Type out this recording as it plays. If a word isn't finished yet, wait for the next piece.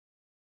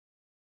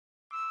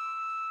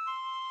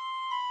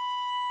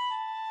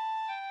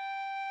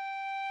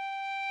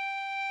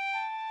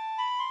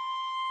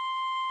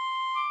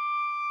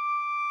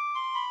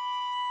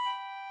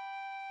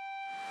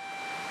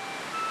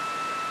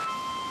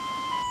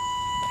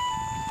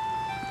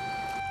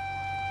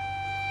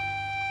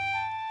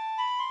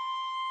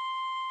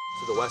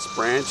to the West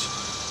Branch,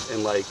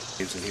 and like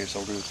it's in here, so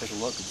we're gonna take a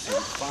look and see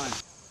what we find.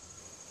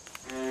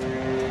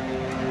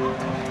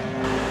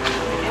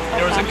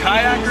 There was a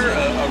kayaker,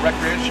 a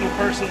recreational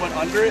person went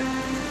under it.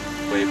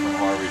 Away from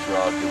Harvey's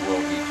Rock, it will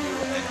eat you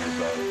and your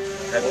boat.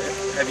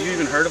 Have you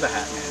even heard of the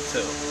Hat Man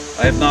too?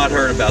 I have not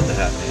heard about the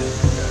Hat Man.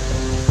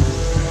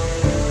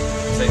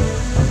 Okay.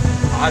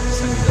 I'll have to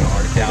send you the article.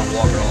 Down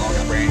walking along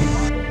the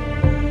Brandywine.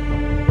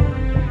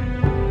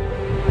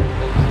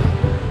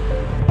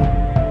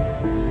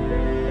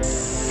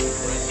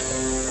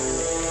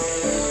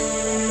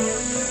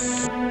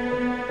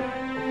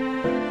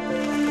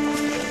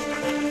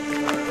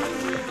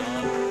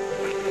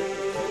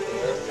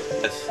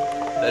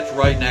 That's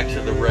right next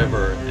to the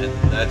river, and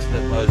that's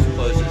the most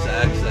closest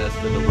access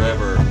to the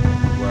river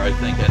where I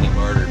think any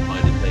murder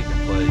might have taken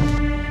place.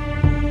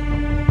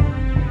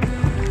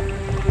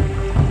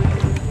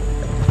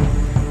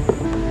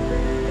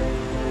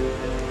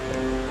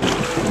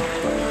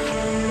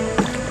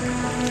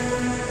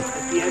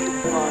 At the end of the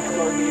pond,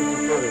 start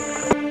moving further.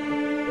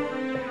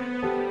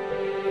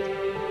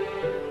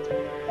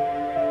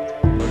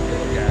 Look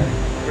at it.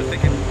 We're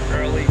thinking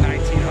early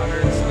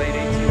 1900s, late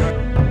 1800s.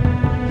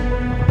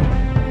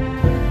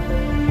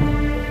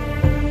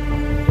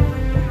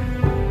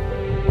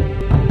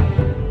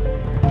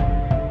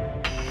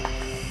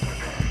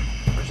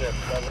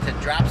 To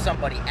drop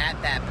somebody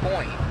at that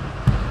point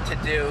to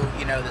do,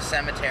 you know, the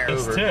cemetery.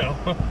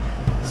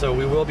 So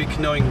we will be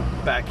canoeing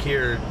back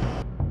here.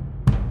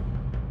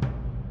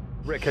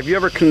 Rick, have you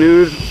ever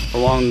canoed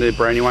along the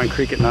Brandywine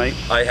Creek at night?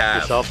 I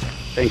have. Yourself?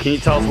 And can you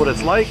tell us what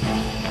it's like?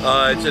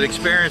 It's an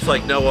experience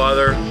like no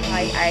other.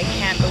 I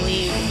can't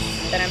believe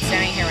that I'm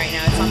standing here right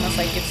now. It's almost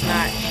like it's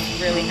not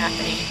really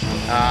happening.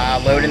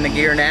 Load in the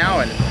gear now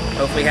and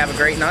hopefully have a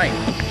great night.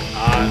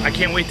 I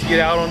can't wait to get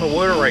out on the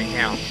water right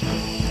now.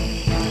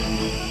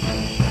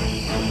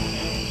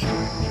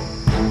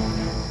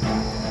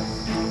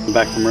 I'm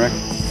back from Rick.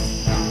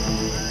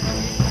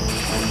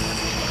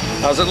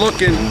 How's it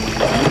looking?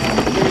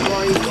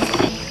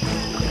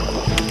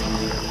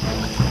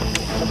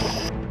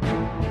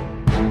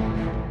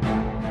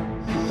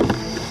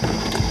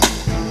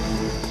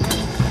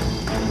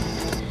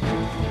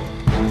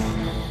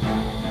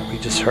 We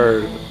just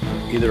heard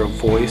either a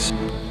voice .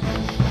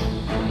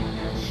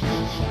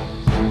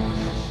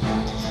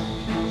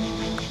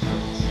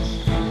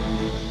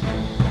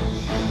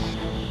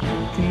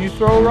 Can you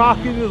throw a rock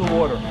into the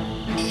water?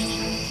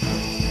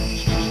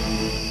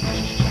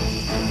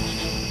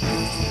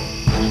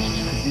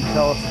 Could you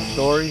tell us a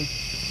story?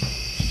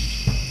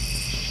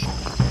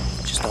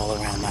 Just all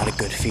around not a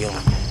good feeling.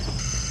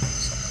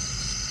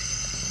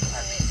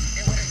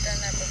 It would have done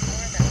that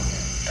before that.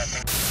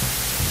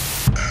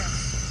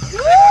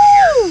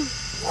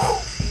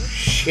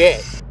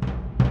 Shit.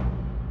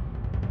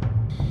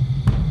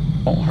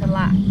 A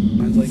lot.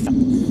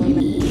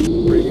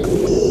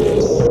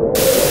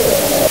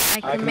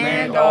 I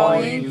command all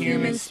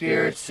inhuman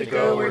spirits to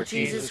go where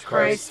Jesus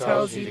Christ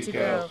tells you to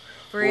go,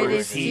 for it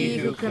is He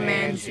who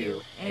commands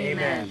you.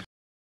 Amen.